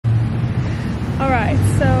All right.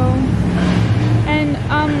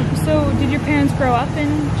 So did your parents grow up in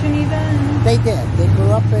Geneva? They did. They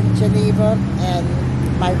grew up in Geneva, and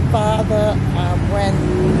my father went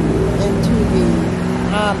into the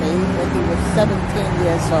Army when he was 17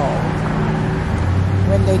 years old.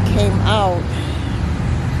 When he came out,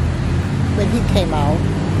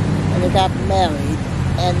 and they got married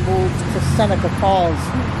and moved to Seneca Falls,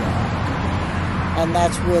 New York. And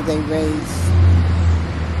that's where they raised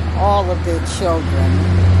all of their children.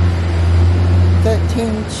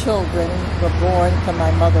 13 children were born to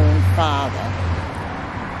my mother and father.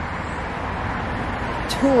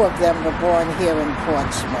 2 of them were born here in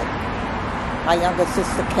Portsmouth. My younger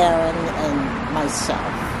sister Sharon and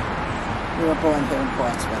myself. We were born here in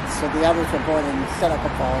Portsmouth. So the others were born in Seneca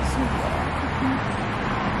Falls, New York.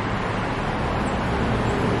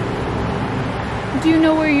 Do you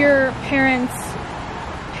know where your parents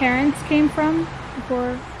came from?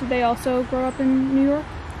 Or did they also grow up in New York?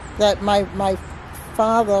 That my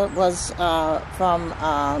father was from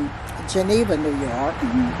Geneva, New York.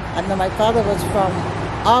 And then my father was from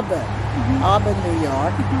Auburn, New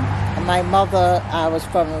York. And my mother was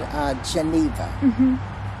from Geneva.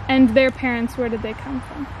 And their parents, where did they come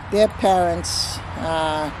from? Their parents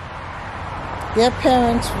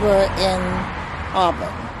were in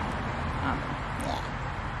Auburn.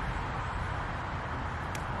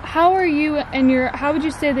 How are you how would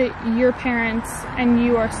you say that your parents and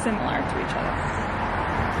you are similar to each other?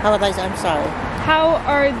 How would I say? I'm sorry. How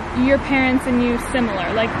are your parents and you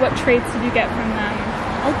similar? Like, what traits did you get from them?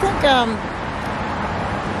 I think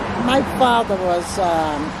my father was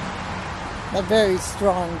a very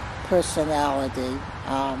strong personality.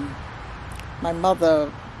 My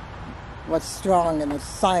mother was strong in a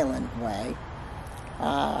silent way.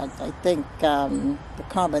 I think the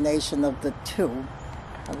combination of the two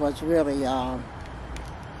was really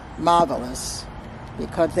marvelous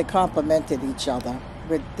because they complemented each other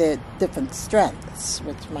with their different strengths,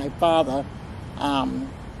 which my father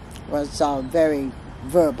was very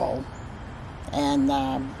verbal and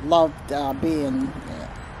loved being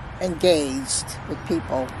engaged with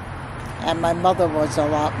people. And my mother was a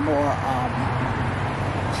lot more,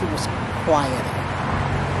 she was quieter.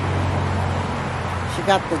 She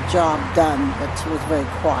got the job done, but she was very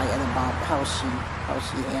quiet about how she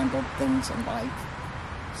handled things in life.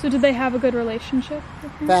 So did they have a good relationship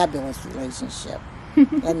with her? Fabulous relationship.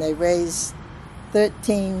 And they raised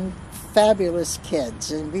 13 fabulous kids.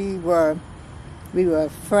 And we were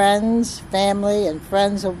friends, family, and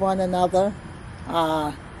friends of one another.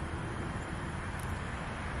 Out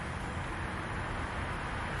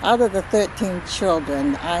of the 13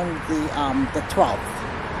 children, I'm the 12th.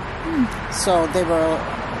 So there were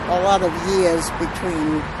a lot of years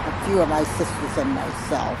between a few of my sisters and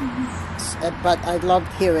myself. But I loved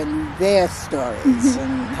hearing their stories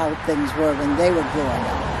and how things were when they were growing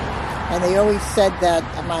up. And they always said that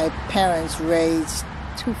my parents raised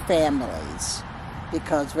 2 families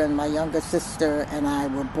because when my younger sister and I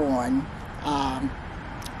were born,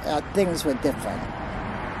 things were different.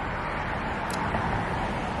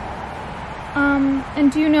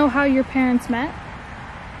 And do you know how your parents met?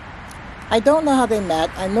 I don't know how they met.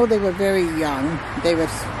 I know they were very young. They were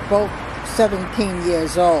both 17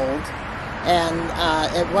 years old. And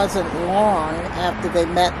it wasn't long after they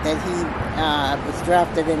met that he was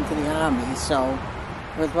drafted into the Army. So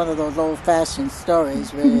it was one of those old-fashioned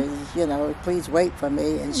stories where, please wait for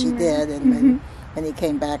me. And she did. And when he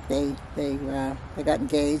came back, they got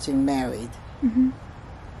engaged and married.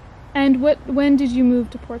 And when did you move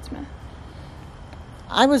to Portsmouth?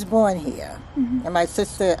 I was born here, and my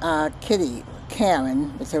sister Kitty,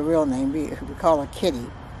 Karen is her real name, we call her Kitty.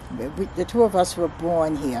 The 2 of us were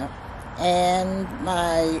born here, and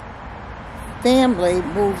my family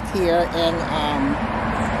moved here in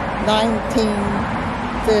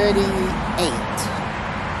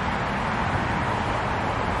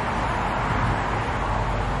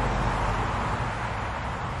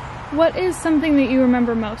What is something that you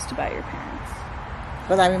remember most about your parents?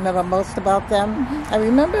 What I remember most about them? I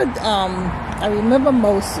remember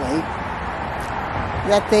mostly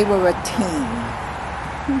that they were a team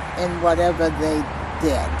in whatever they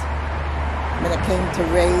did. When it came to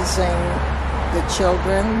raising the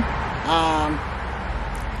children,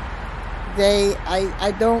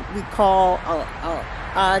 I don't recall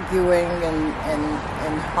arguing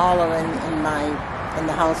and hollering in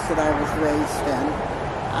the house that I was raised in.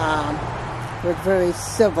 We're very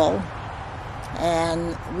civil.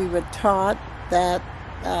 And we were taught that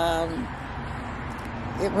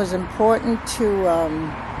it was important to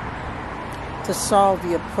solve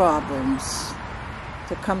your problems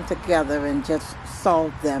to come together and just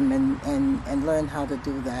solve them and learn how to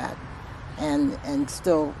do that and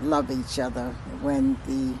still love each other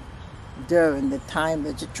during the time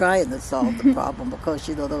that you're trying to solve the problem. Because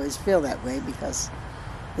you don't always feel that way because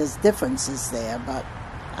there's differences there. But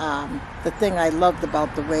the thing I loved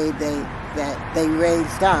about the way they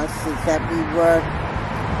raised us is that we were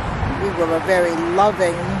a very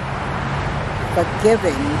loving,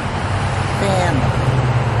 forgiving family,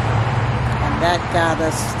 and that got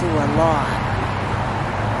us through a lot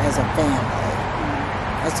as a family.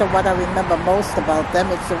 And so what I remember most about them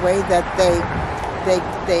is the way that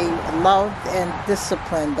they loved and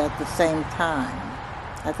disciplined at the same time.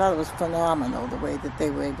 I thought it was phenomenal the way that they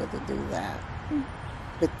were able to do that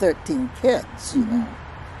with 13 kids, you know.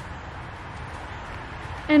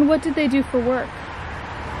 And what did they do for work?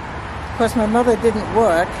 Of course, my mother didn't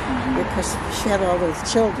work because she had all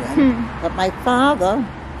those children. But my father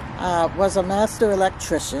was a master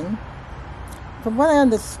electrician. From what I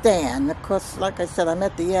understand, of course, like I said, I'm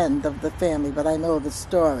at the end of the family, but I know the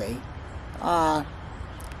story.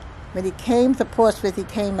 When he came to Portsmouth, he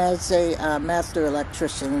came as a master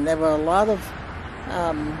electrician, and there was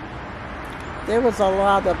a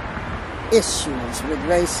lot of issues with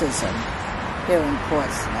racism here in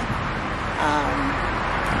Portsmouth.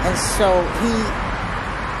 And so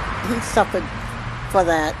he suffered for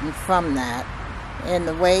that and from that in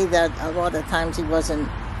the way that a lot of times he wasn't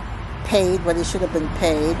paid what he should have been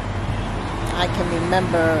paid. I can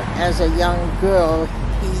remember as a young girl,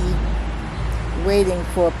 waiting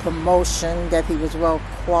for a promotion that he was well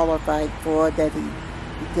qualified for that he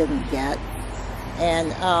didn't get.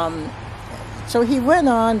 And so he went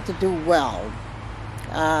on to do well.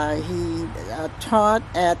 He taught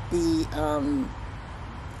at the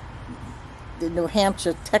New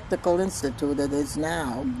Hampshire Technical Institute, it is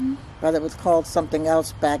now, but it was called something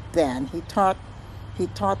else back then. He taught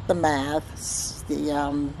the maths, the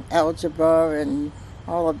algebra, and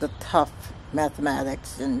all of the tough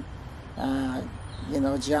mathematics, and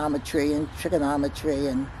geometry and trigonometry,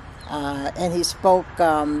 and he spoke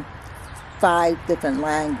 5 different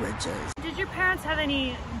languages. Did your parents have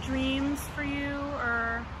any dreams for you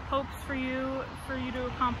or hopes for you to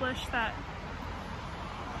accomplish that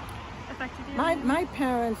affected you? My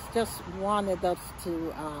parents just wanted us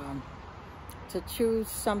to choose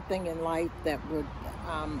something in life that would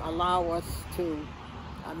allow us to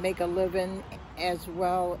make a living as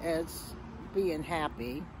well as being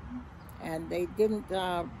happy. And they didn't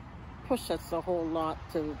push us a whole lot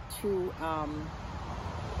to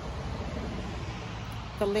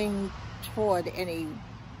lean toward anything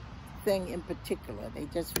in particular. They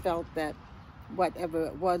just felt that whatever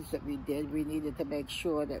it was that we did, we needed to make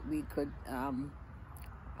sure that we could,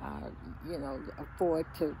 afford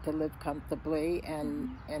to live comfortably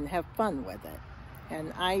and have fun with it.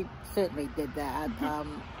 And I certainly did that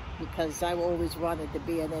because I always wanted to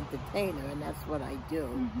be an entertainer, and that's what I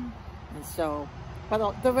do. And so,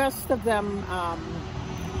 but the rest of them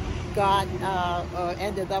got or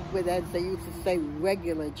ended up with, as they used to say,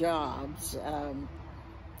 regular jobs.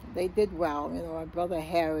 They did well. My brother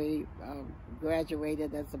Harry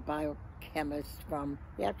graduated as a biochemist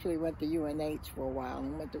he actually went to UNH for a while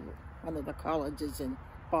and went to one of the colleges in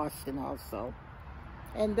Boston also.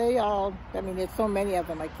 And they all, there's so many of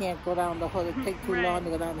them, I can't go down the whole, it'd take too long to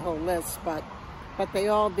go down the whole list, but they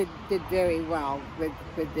all did very well with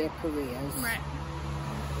their careers. Right.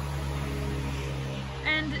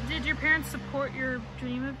 And did your parents support your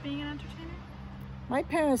dream of being an entertainer? My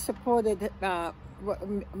parents supported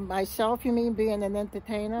myself, you mean, being an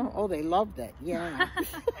entertainer? Oh, they loved it, yeah.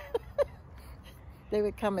 They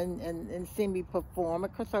would come and see me perform.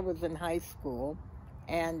 Of course, I was in high school,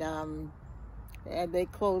 and they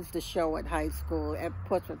closed the show at high school, at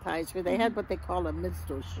Portsmouth High School. They had what they call a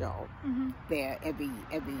minstrel show there every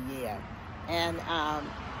year. And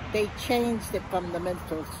they changed it from the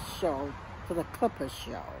minstrel show to the Clipper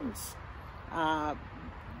shows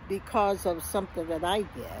because of something that I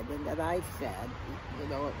did and that I said. It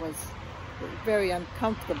was very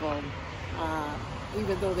uncomfortable,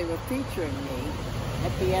 even though they were featuring me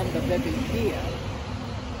at the end of every year.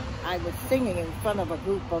 I was singing in front of a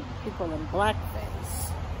group of people in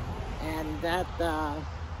blackface, and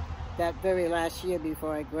that very last year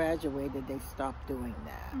before I graduated, they stopped doing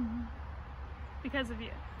that. Because of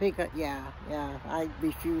you? Because, yeah, I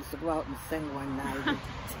refused to go out and sing one night.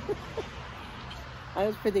 I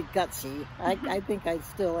was pretty gutsy. I think I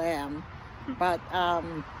still am, but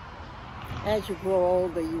as you grow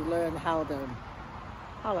older, you learn how to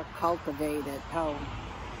cultivate it, how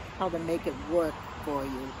to make it work for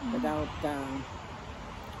you without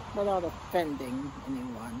offending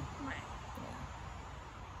anyone. Right. Yeah.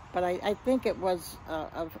 But I think it was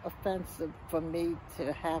offensive for me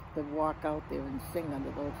to have to walk out there and sing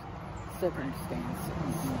under those circumstances.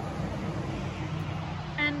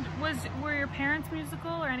 And were your parents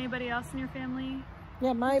musical or anybody else in your family?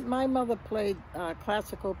 Yeah, my mother played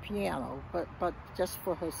classical piano, but just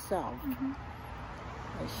for herself. And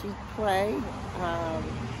she played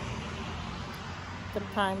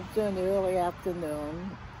sometimes during the early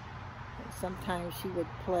afternoon. Sometimes she would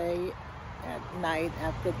play at night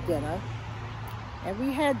after dinner. And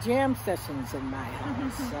we had jam sessions in my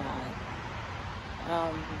house.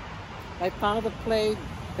 My father played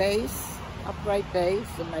bass, upright bass,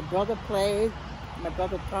 and my brother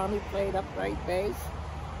Tommy played upright bass.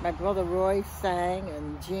 My brother Roy sang,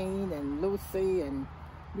 and Jean and Lucy, and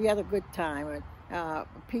we had a good time.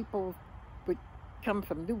 People would come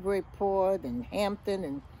from Newburyport and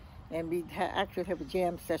Hampton, and we'd actually have a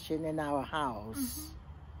jam session in our house.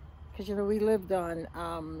 Because, you know, we lived on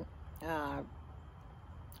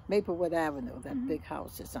Maplewood Avenue, that big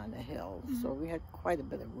house is on the hill. So we had quite a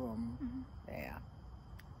bit of room there.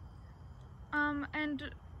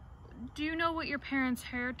 And do you know what your parents'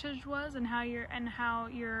 heritage was, and how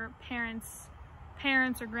your parents'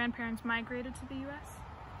 or grandparents migrated to the U.S.?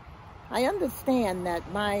 I understand that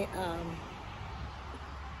my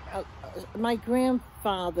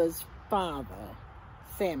grandfather's father,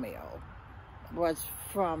 Samuel, was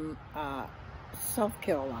from South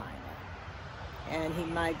Carolina, and he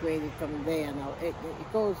migrated from there. Now, it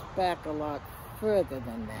goes back a lot further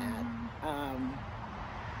than that,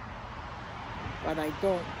 but I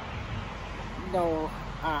don't know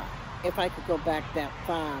if I could go back that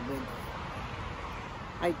far.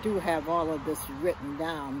 I do have all of this written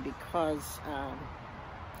down because,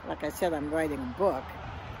 like I said, I'm writing a book.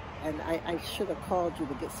 And I should have called you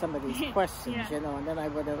to get some of these questions, you know, and then I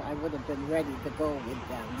would have been ready to go with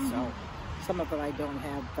them. So some of it I don't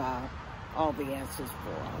have all the answers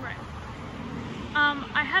for. Right.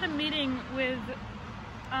 I had a meeting with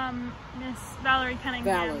Miss Valerie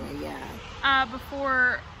Cunningham. Valerie, yeah.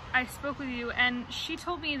 Before I spoke with you, and she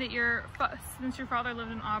told me that since your father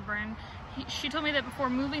lived in Auburn, she told me that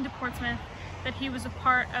before moving to Portsmouth, that he was a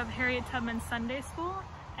part of Harriet Tubman's Sunday school,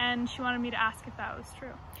 and she wanted me to ask if that was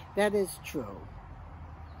true. That is true.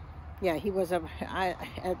 Yeah, he was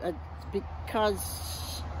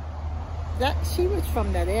because she was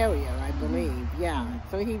from that area, I believe. Yeah,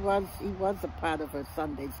 so he was a part of her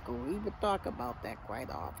Sunday school. He would talk about that quite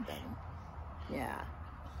often. Yeah.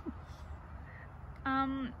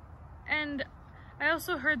 And I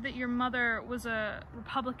also heard that your mother was a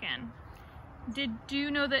Republican. Do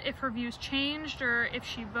you know that if her views changed, or if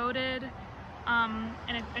she voted,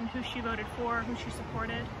 and who she voted for, who she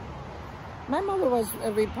supported? My mother was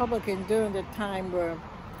a Republican during the time where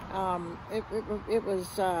it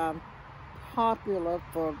was popular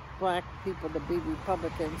for black people to be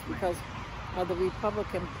Republicans, because the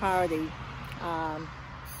Republican Party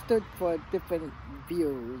stood for different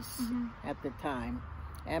views at the time.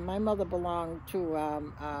 And my mother belonged to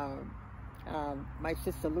my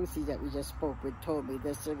sister Lucy that we just spoke with told me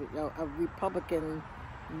there's a Republican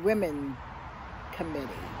women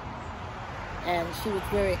committee, and she was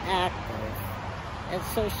very active, and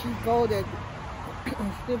so she voted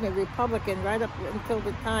Republican right up until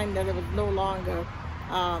the time that it was no longer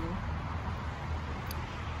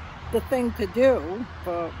the thing to do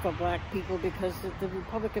for black people, because the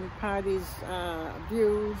Republican Party's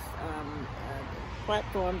views,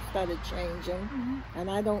 platforms started changing,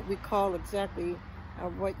 and I don't recall exactly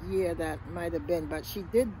what year that might have been, but she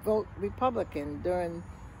did vote Republican during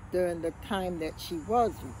the time that she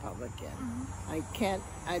was Republican.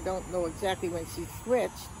 I don't know exactly when she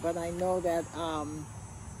switched, but I know that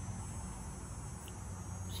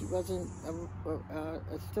she wasn't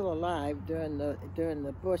still alive during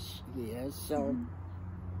the Bush years, so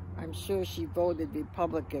I'm sure she voted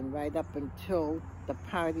Republican right up until the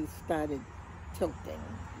party started tilting.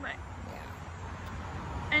 Right. Yeah.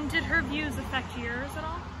 And did her views affect yours at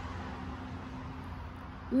all?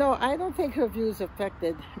 No, I don't think her views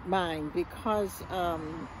affected mine, because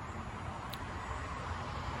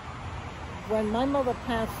when my mother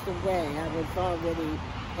passed away, I was already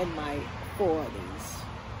in my 40s,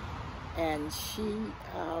 and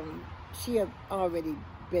she had already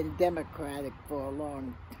been Democratic for a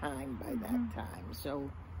long time by that time, so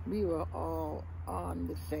we were all on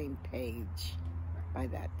the same page by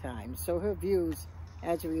that time. So her views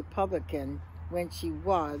as a Republican, when she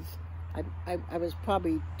was, I was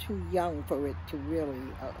probably too young for it to really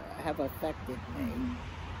have affected me.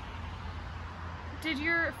 Did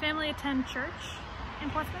your family attend church in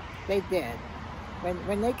Portsmouth? They did.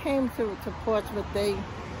 when they came to Portsmouth, they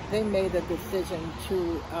made a decision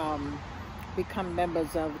to become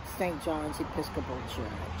members of St. John's Episcopal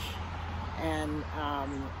Church, and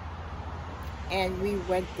we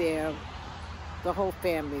went there. The whole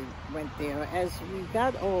family went there. As we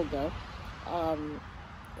got older, a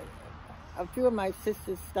few of my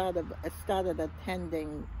sisters started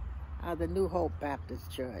attending the New Hope Baptist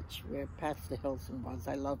Church, where Pastor Hilson was.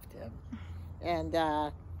 I loved him. And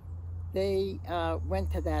they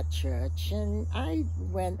went to that church, and I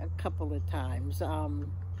went a couple of times.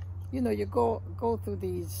 You know, you go through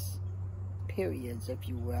these periods, if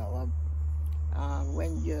you will, of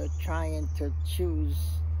when you're trying to choose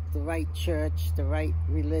the right church, the right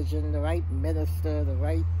religion, the right minister, the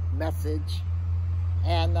right message.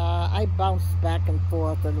 And I bounced back and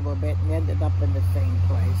forth a little bit and ended up in the same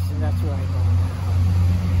place, and that's where I go now.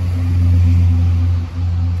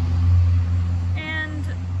 And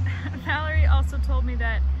Valerie also told me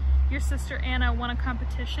that your sister Anna won a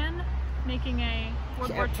competition making a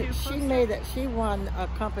World War II poster. She won a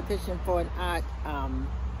competition for an art.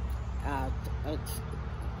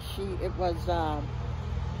 It was a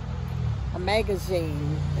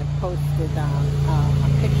magazine that posted a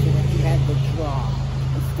picture that you had to draw.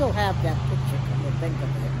 I still have that picture, come to think of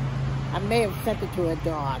it. I may have sent it to her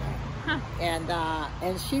daughter. Huh.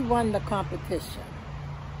 And she won the competition.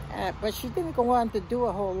 But she didn't go on to do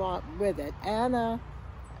a whole lot with it. Anna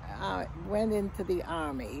went into the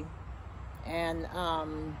Army, and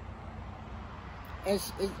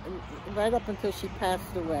right up until she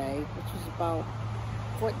passed away, which was about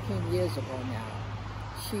 14 years ago now,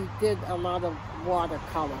 she did a lot of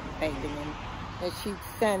watercolor painting, and she'd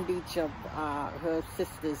send each of her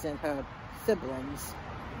sisters and her siblings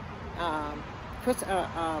a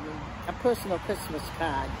personal Christmas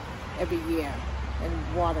card every year in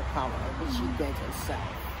watercolor that she did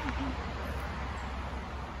herself. Mm-hmm.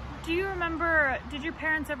 Do you remember, did your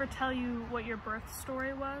parents ever tell you what your birth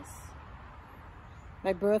story was?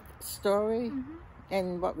 My birth story? Mm-hmm.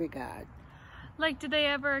 In what regard? Like, did they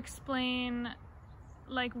ever explain,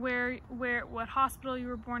 like, what hospital you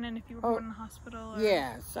were born in, if you were born in a hospital? Or...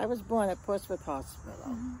 Yes, I was born at Portsmouth Hospital.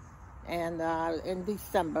 Mm-hmm. And in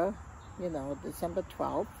December, December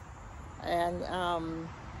 12th. And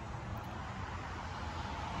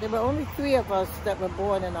there were only 3 of us that were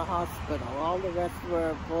born in a hospital. All the rest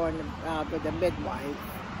were born with a midwife.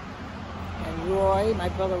 And Roy, my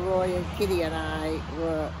brother Roy, and Kitty and I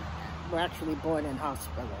were actually born in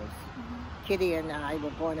hospitals. Mm-hmm. Kitty and I were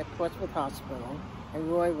born at Portsmouth Hospital,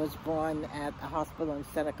 and Roy was born at a hospital in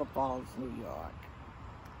Seneca Falls, New York.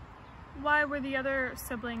 Why were the other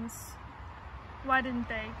siblings? Why didn't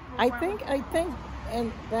they? I think,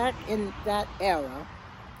 and back in that era,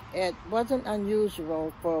 it wasn't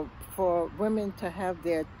unusual for women to have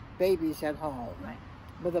their babies at home, right,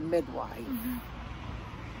 with a midwife. Mm-hmm.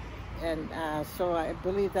 And so I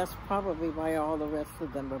believe that's probably why all the rest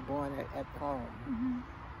of them were born at home. Mm-hmm.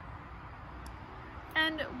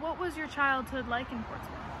 And what was your childhood like in Portsmouth?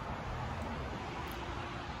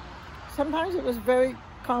 Sometimes it was very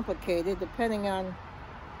complicated, depending on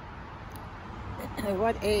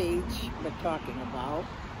what age we're talking about.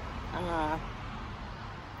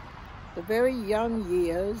 The very young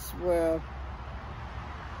years were,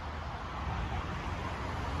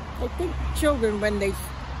 I think children, when they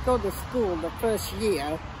go to school the first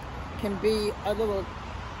year, can be a little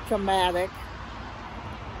traumatic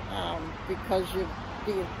because you're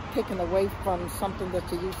being taken away from something that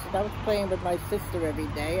you used to. I was playing with my sister every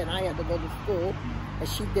day, and I had to go to school, and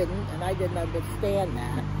she didn't, and I didn't understand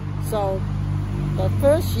that. So the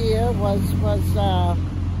first year was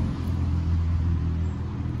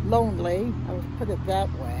lonely, I would put it that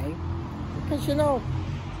way, because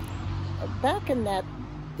back in that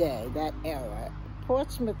day, that era,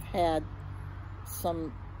 Portsmouth had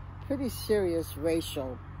some pretty serious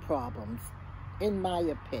racial problems, in my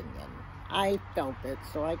opinion. I felt it,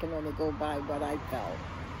 so I can only go by what I felt.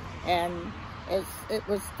 And it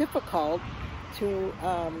was difficult to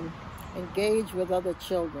engage with other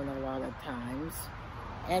children a lot of times.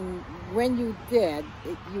 And when you did,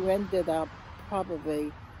 you ended up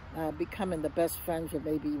probably becoming the best friends of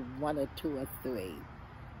maybe 1 or 2 or 3.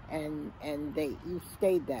 And you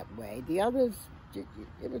stayed that way. The others,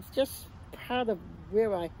 it was just part of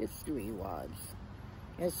where our history was.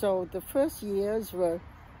 And so the first years were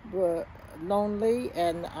lonely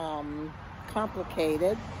and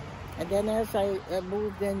complicated. And then as I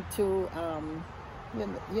moved into,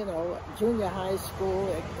 junior high school,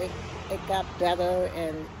 it got better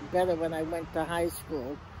and better when I went to high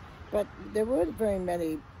school. But there weren't very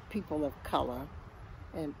many people of color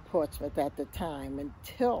in Portsmouth at the time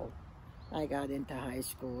until I got into high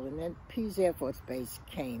school, and then Pease Air Force Base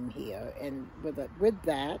came here, and with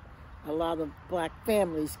that, a lot of black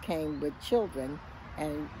families came with children,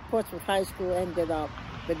 and Portsmouth High School ended up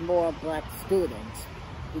with more black students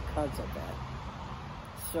because of it.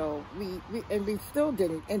 So we still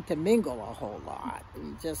didn't intermingle a whole lot. It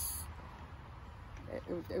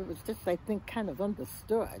was just, I think, kind of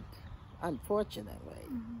understood, unfortunately.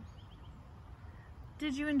 Mm-hmm.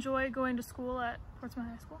 Did you enjoy going to school at Portsmouth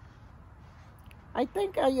High School? I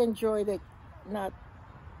think I enjoyed it.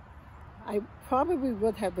 I probably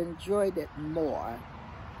would have enjoyed it more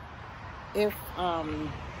if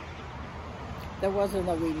there wasn't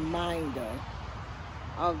a reminder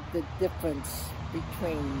of the difference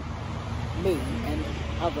between me and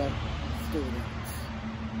other students.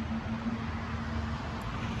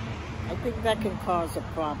 I think that can cause a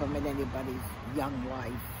problem in anybody's young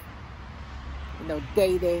life. You know,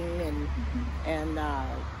 dating and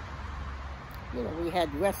you know, we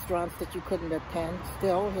had restaurants that you couldn't attend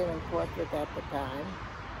still here in Portsmouth at the time.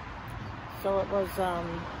 So it was a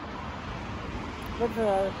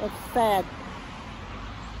sad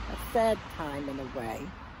time in a way.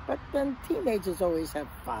 But then teenagers always have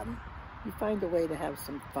fun. You find a way to have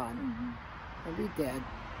some fun. Mm-hmm. And we did.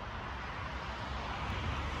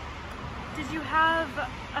 Did you have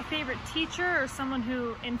a favorite teacher or someone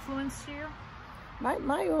who influenced you?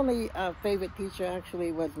 My only favorite teacher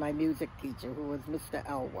actually was my music teacher, who was Mr.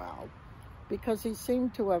 Elwell, because he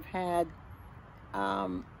seemed to have had,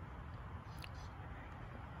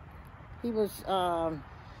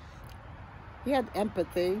 he had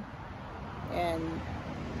empathy and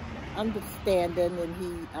understanding, and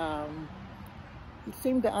he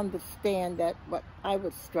seemed to understand that what I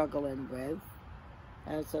was struggling with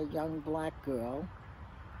as a young black girl,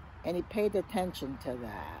 and he paid attention to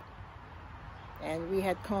that. And we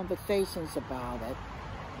had conversations about it,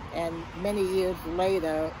 and many years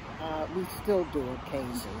later, we still do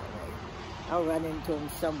occasionally. I'll run into him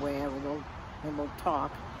somewhere, and we'll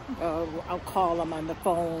talk. I'll call him on the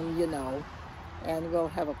phone, you know, and we'll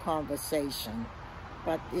have a conversation.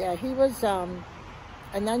 But yeah, he was an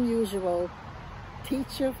unusual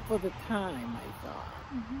teacher for the time, I thought.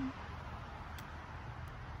 Mm-hmm.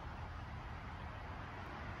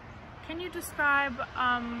 Can you describe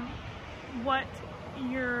what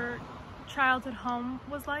your childhood home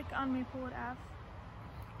was like on Maplewood Ave?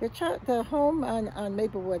 The home on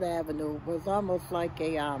Maplewood Avenue was almost like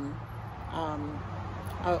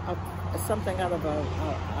something out of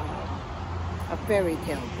a fairy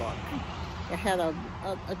tale book. It had a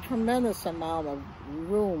tremendous amount of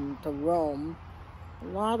room to roam, a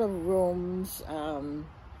lot of rooms,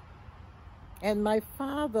 and my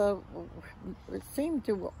father seemed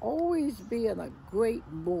to always be in a great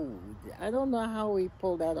mood. I don't know how he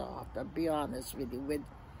pulled that off, to be honest with you, with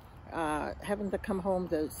having to come home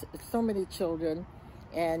to so many children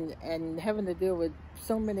and having to deal with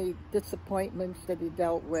so many disappointments that he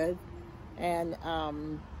dealt with. And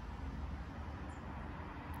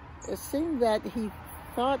it seemed that he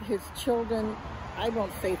thought his children, I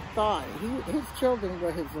won't say thought, his children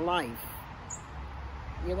were his life.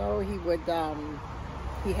 You know, he would,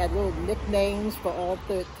 he had little nicknames for all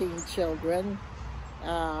 13 children.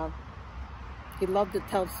 He loved to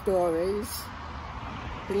tell stories.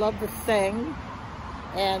 He loved to sing.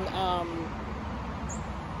 And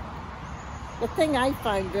the thing I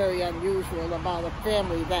find very unusual about a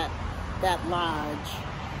family that large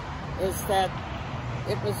is that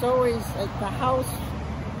it was always, the house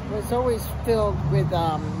was always filled with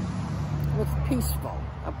peaceful,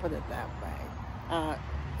 I'll put it that way.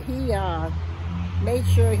 He made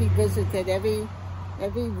sure he visited every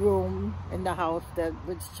room in the house that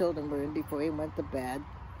which children were in before he went to bed,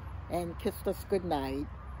 and kissed us goodnight.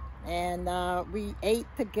 And we ate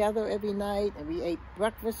together every night, and we ate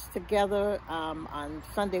breakfast together on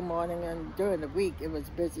Sunday morning. And during the week, it was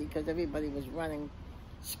busy because everybody was running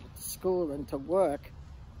school and to work.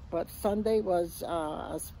 But Sunday was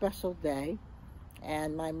a special day.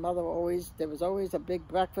 And my mother there was always a big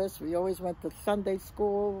breakfast. We always went to Sunday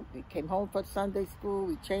school. We came home for Sunday school.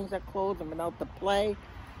 We changed our clothes and went out to play.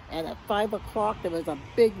 And at 5 o'clock, there was a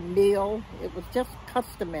big meal. It was just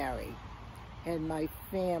customary in my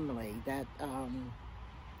family that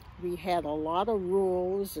we had a lot of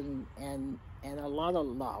rules and a lot of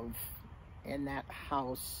love in that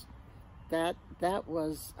house. That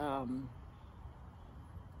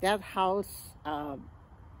house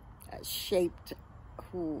shaped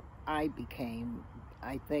who I became,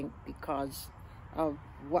 I think, because of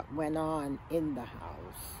what went on in the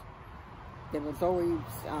house. There was always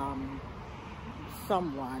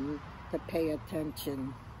someone to pay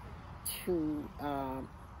attention to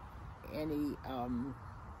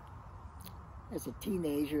as a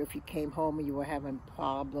teenager, if you came home and you were having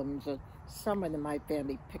problems, or someone in my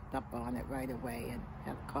family picked up on it right away and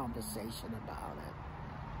had a conversation about it.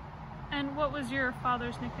 And what was your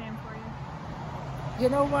father's nickname for you? You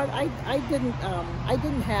know what? I didn't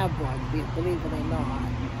have one, believe it or not.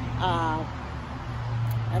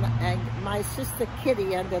 And my sister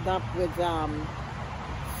Kitty ended up with Sam.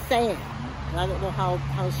 And I don't know how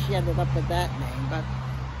she ended up with that name,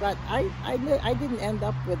 but I didn't end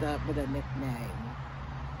up with a nickname.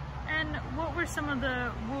 And what were some of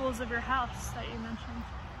the rules of your house that you mentioned?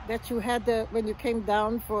 That you had to, when you came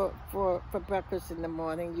down for breakfast in the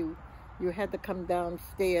morning, you had to come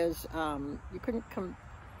downstairs. You couldn't come.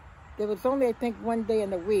 There was only, I think, one day in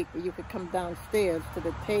the week where you could come downstairs to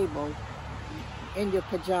the table in your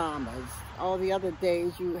pajamas. All the other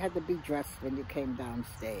days you had to be dressed when you came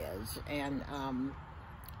downstairs, and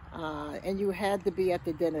you had to be at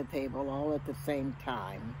the dinner table all at the same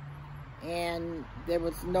time. And there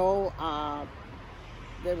was no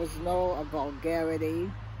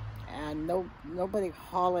vulgarity, and nobody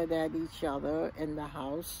hollered at each other in the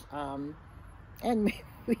house. And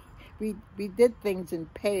we did things in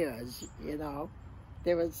pairs, you know.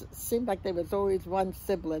 Seemed like there was always one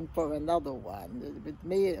sibling for another one. With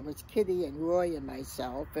me, it was Kitty and Roy and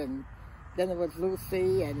myself, and then it was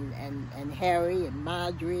Lucy and Harry and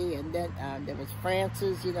Marjorie, and then there was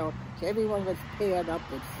Francis, you know. So everyone was paired up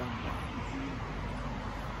with someone.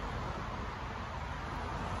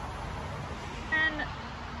 And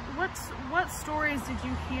what stories did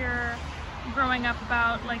you hear growing up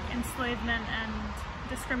about, like, enslavement and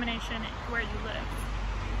discrimination where you lived?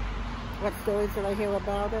 What stories did I hear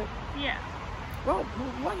about it? Yeah. Well,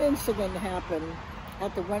 one incident happened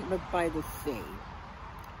at the Wentworth by the Sea,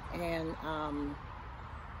 and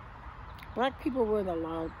black people weren't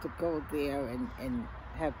allowed to go there and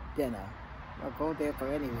have dinner or go there for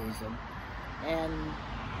any reason. And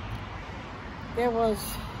there was,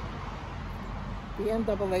 the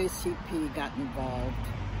NAACP got involved,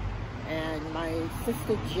 and my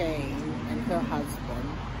sister Jane and her husband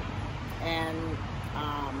and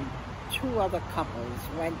two other couples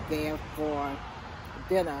went there for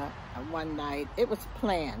dinner one night. It was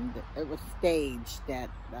planned. It was staged,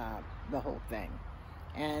 the whole thing.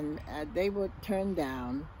 And they were turned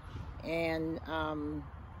down, and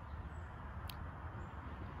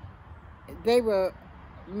they were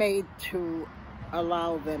made to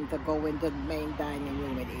allow them to go into the main dining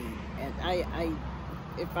room and eat. And I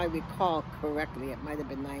if I recall correctly, it might have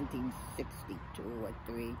been 1962 or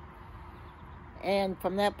 3. And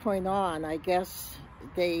from that point on, I guess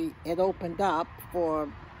it opened up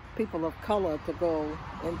for people of color to go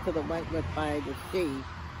into the Wentworth by the Sea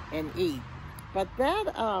and eat. But that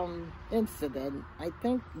incident, I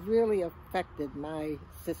think, really affected my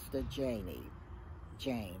sister Jane.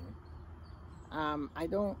 I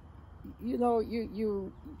don't, you know,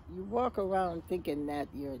 you walk around thinking that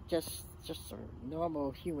you're just a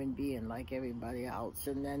normal human being like everybody else,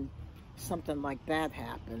 and then something like that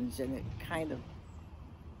happens, and it kind of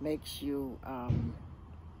makes you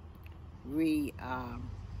rethink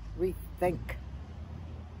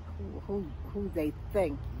who they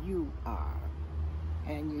think you are,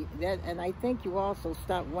 and I think you also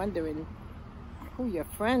start wondering who your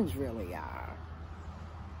friends really are.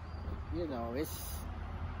 You know, it's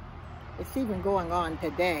even going on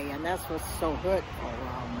today, and that's what's so hurtful.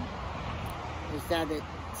 Is that it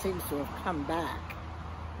seems to have come back.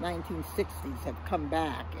 1960s have come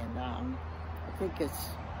back, and I think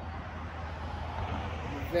it's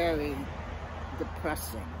very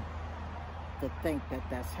depressing to think that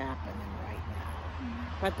that's happening right now.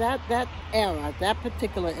 But that era, that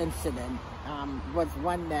particular incident, was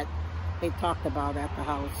one that they talked about at the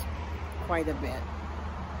house quite a bit.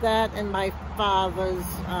 That and my father's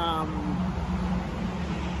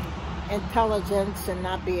intelligence and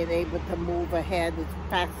not being able to move ahead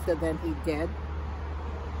faster than he did.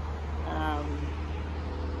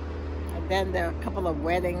 And then there are a couple of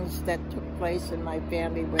weddings that took place in my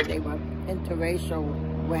family where they were interracial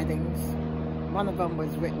weddings. One of them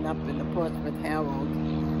was written up in the Portsmouth Herald.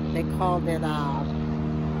 They called it, I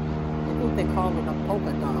think they called it a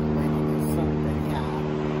polka dot wedding or something, yeah.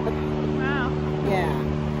 But, wow. Yeah.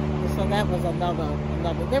 So that was another.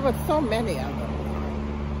 There were so many of them.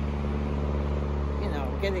 You know,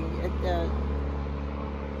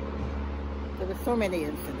 there were so many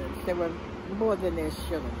incidents. There were more than there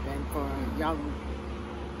should have been for a young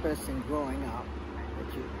person growing up.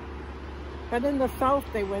 But in the South,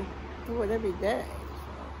 they went through it every day.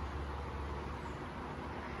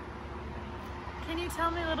 Can you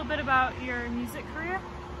tell me a little bit about your music career?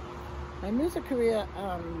 My music career,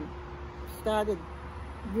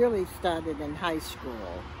 really started in high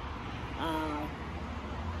school.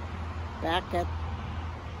 Back at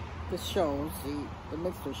the shows, the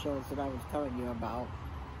minstrel shows that I was telling you about.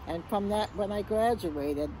 And from that, when I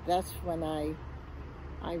graduated, that's when I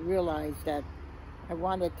realized that I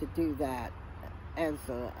wanted to do that as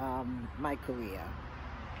my career.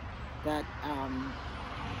 That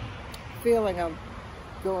feeling of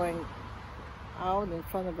going out in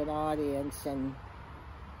front of an audience and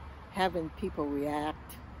having people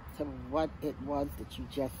react to what it was that you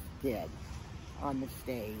just did on the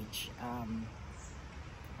stage. I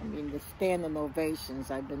mean, the standing ovations,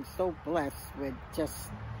 I've been so blessed with just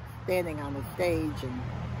standing on the stage and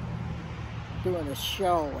doing a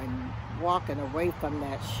show and walking away from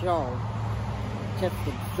that show just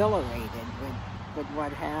exhilarated with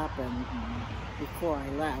what happened before I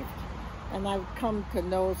left. And I've come to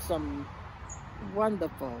know some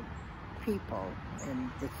wonderful people in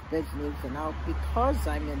this business, and out because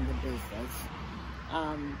I'm in the business,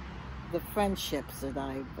 the friendships that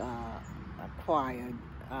I've acquired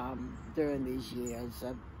during these years,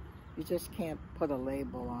 you just can't put a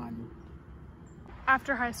label on.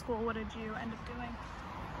 After high school, what did you end up doing?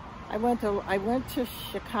 I went to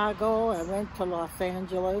Chicago. I went to Los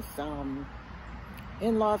Angeles.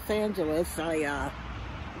 In Los Angeles, I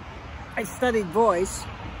studied voice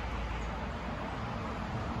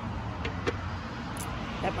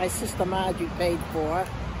that my sister Margie paid for,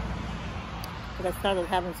 but I started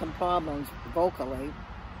having some problems vocally,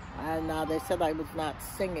 and they said I was not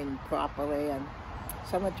singing properly, and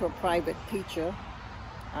so I went to a private teacher.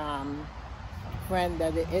 A friend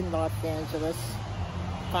that in Los Angeles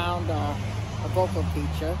found a vocal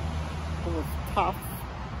teacher who was tough,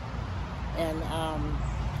 and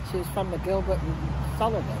she was from the Gilbert and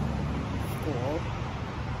Sullivan School.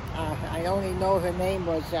 I only know her name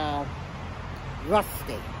was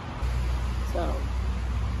Rusty. So,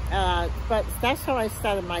 but that's how I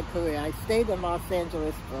started my career. I stayed in Los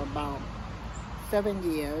Angeles for about 7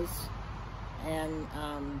 years, and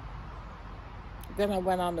then I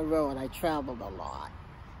went on the road. I traveled a lot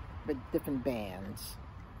with different bands,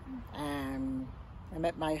 and I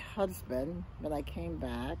met my husband when I came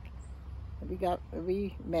back. We got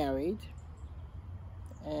remarried,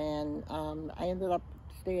 and I ended up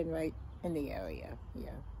staying right in the area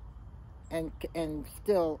here, and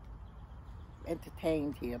still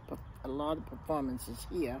entertained here, a lot of performances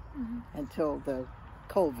here until the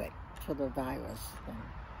COVID, till the virus thing.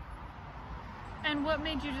 And what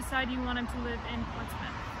made you decide you wanted to live in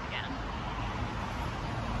Portsmouth again?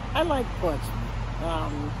 I like Portsmouth.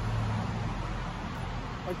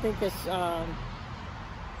 I think it's, I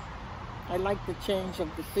like the change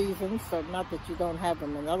of the seasons, so not that you don't have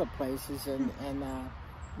them in other places in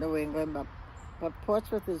New England, but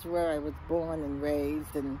Portsmouth is where I was born and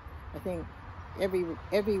raised, and I think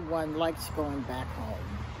everyone likes going back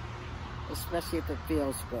home, especially if it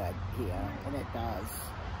feels good here, and it does.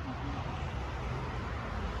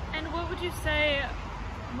 And what would you say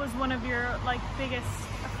was one of your biggest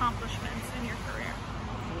accomplishments in your career?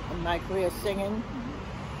 In my career singing?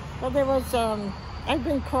 Well, there was, I've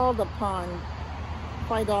been called upon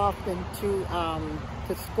quite often to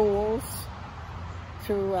schools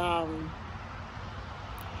to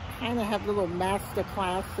kind of have little master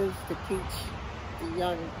classes to teach the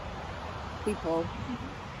young people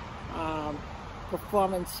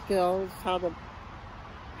performance skills, how to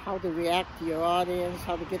react to your audience,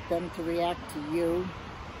 how to get them to react to you,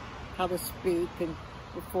 how to speak and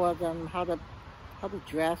before them, how to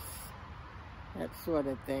dress, that sort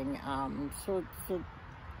of thing. So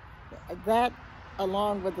that,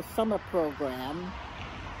 along with the summer program,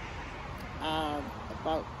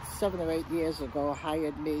 about 7 or 8 years ago,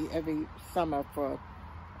 hired me every summer for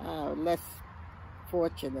less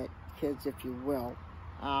fortunate kids, if you will,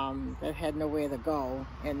 that had nowhere to go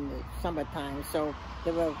in the summertime. So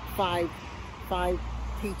there were five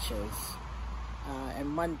teachers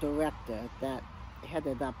and one director that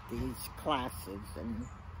headed up these classes and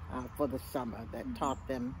for the summer, that taught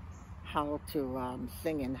them how to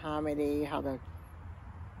sing in harmony, how to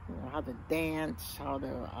dance, how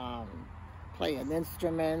to play an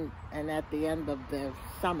instrument. And at the end of the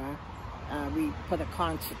summer, we put a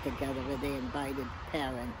concert together where they invited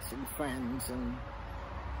parents and friends and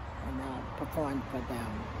performed for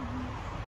them.